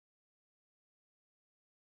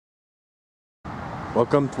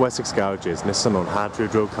Welcome to Wessex Garages, Nissan on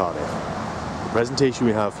Hadfield Road, Cardiff. The presentation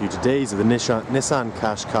we have for you today is of the Nissan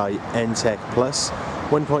Qashqai N-Tech Plus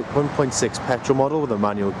 1.6 petrol model with a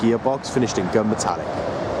manual gearbox finished in gun metallic.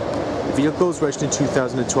 The vehicle was registered in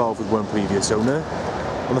 2012 with one previous owner.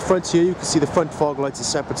 On the front here you can see the front fog lights are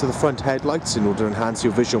separate to the front headlights in order to enhance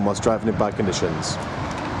your vision whilst driving in bad conditions.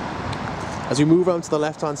 As we move around to the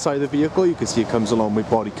left hand side of the vehicle you can see it comes along with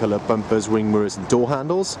body colour bumpers, wing mirrors and door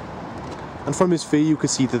handles. And from this view you can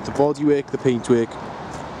see that the bodywork, the paintwork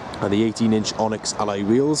and the 18-inch Onyx alloy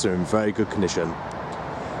wheels are in very good condition.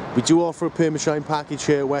 We do offer a perma shine package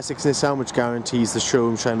here at Wessex Nissan which guarantees the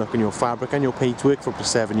showroom shine look on your fabric and your paintwork for up to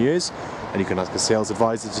 7 years, and you can ask a sales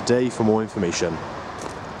advisor today for more information.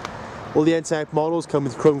 All the N-Tech models come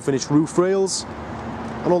with chrome finished roof rails,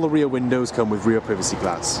 and all the rear windows come with rear privacy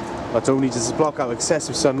glass. Not only does it block out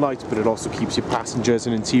excessive sunlight, but it also keeps your passengers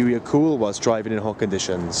and interior cool whilst driving in hot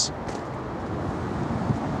conditions.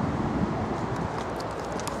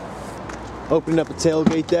 Opening up the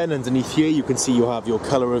tailgate then, underneath here you can see you have your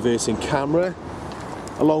colour reversing camera,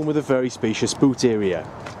 along with a very spacious boot area,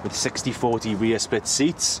 with 60/40 rear split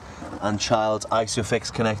seats and child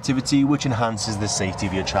ISOFIX connectivity which enhances the safety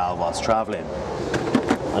of your child whilst travelling.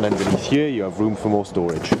 And underneath here you have room for more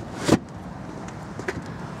storage.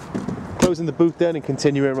 Closing the boot then and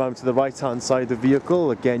continuing around to the right hand side of the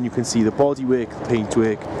vehicle, again you can see the bodywork, the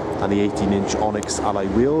paintwork and the 18-inch Onyx alloy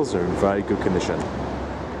wheels are in very good condition.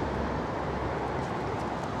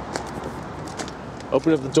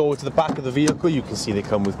 Opening up the door to the back of the vehicle, you can see they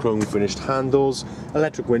come with chrome finished handles,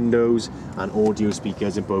 electric windows and audio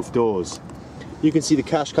speakers in both doors. You can see the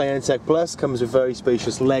Qashqai N-Tech Plus comes with very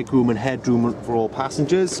spacious legroom and headroom for all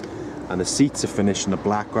passengers, and the seats are finished in a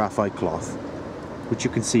black graphite cloth, which you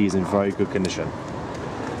can see is in very good condition.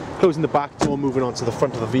 Closing the back door, moving on to the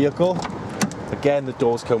front of the vehicle. Again, the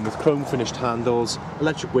doors come with chrome finished handles,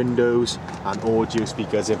 electric windows and audio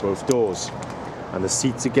speakers in both doors. And the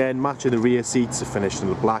seats again, matching the rear seats, are finished in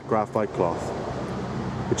a black graphite cloth,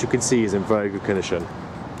 which you can see is in very good condition.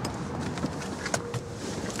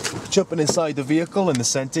 Jumping inside the vehicle, in the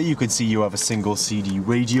centre you can see you have a single CD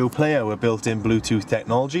radio player with built-in Bluetooth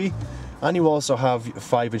technology, and you also have a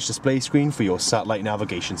 5-inch display screen for your satellite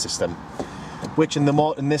navigation system, which in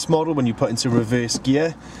this model, when you put into reverse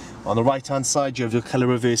gear, on the right hand side you have your colour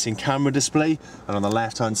reversing camera display, and on the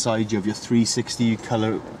left hand side you have your 360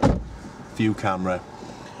 colour view camera.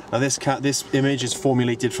 Now this image is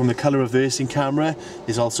formulated from the colour reversing camera.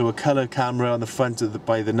 There's also a colour camera on the front of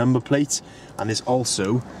by the number plate, and there's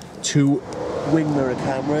also 2 wing mirror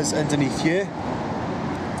cameras underneath here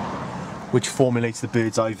which formulates the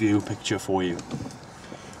bird's eye view picture for you.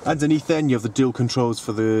 Underneath then you have the dual controls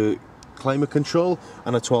for the climate control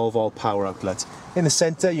and a 12-volt power outlet. In the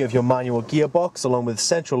centre you have your manual gearbox along with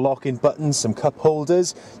central locking buttons, some cup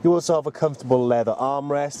holders. You also have a comfortable leather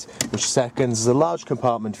armrest which seconds a large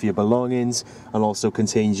compartment for your belongings and also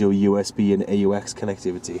contains your USB and AUX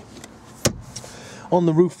connectivity. On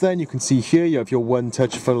the roof then you can see here you have your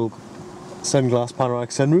one-touch full sunglass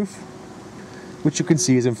panoramic sunroof, which you can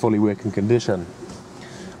see is in fully working condition.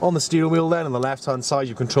 On the steering wheel then, on the left hand side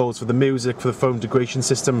you have controls for the music, for the phone integration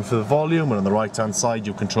system, for the volume, and on the right hand side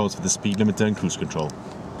you have controls for the speed limiter and cruise control.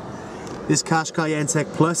 This Qashqai N-Tech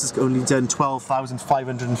Plus has only done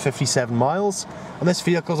 12,557 miles, and this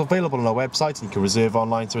vehicle is available on our website and you can reserve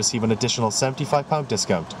online to receive an additional £75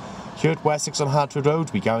 discount. Here at Wessex on Hadfield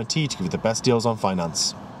Road we guarantee to give you the best deals on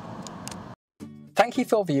finance. Thank you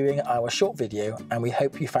for viewing our short video and we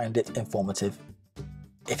hope you found it informative.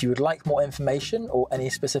 If you would like more information or any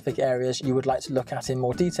specific areas you would like to look at in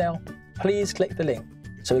more detail, please click the link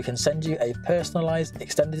so we can send you a personalised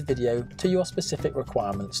extended video to your specific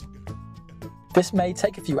requirements. This may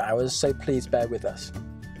take a few hours, so please bear with us.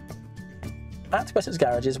 At Wessex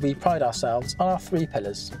Garages we pride ourselves on our 3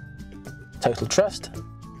 pillars: total trust,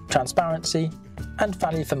 transparency and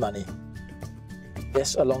value for money.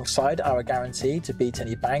 This, alongside our guarantee to beat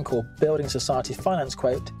any bank or building society finance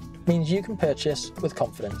quote, means you can purchase with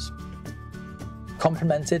confidence.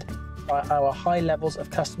 Complemented by our high levels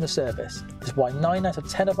of customer service is why 9 out of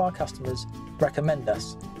 10 of our customers recommend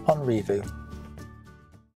us on Review.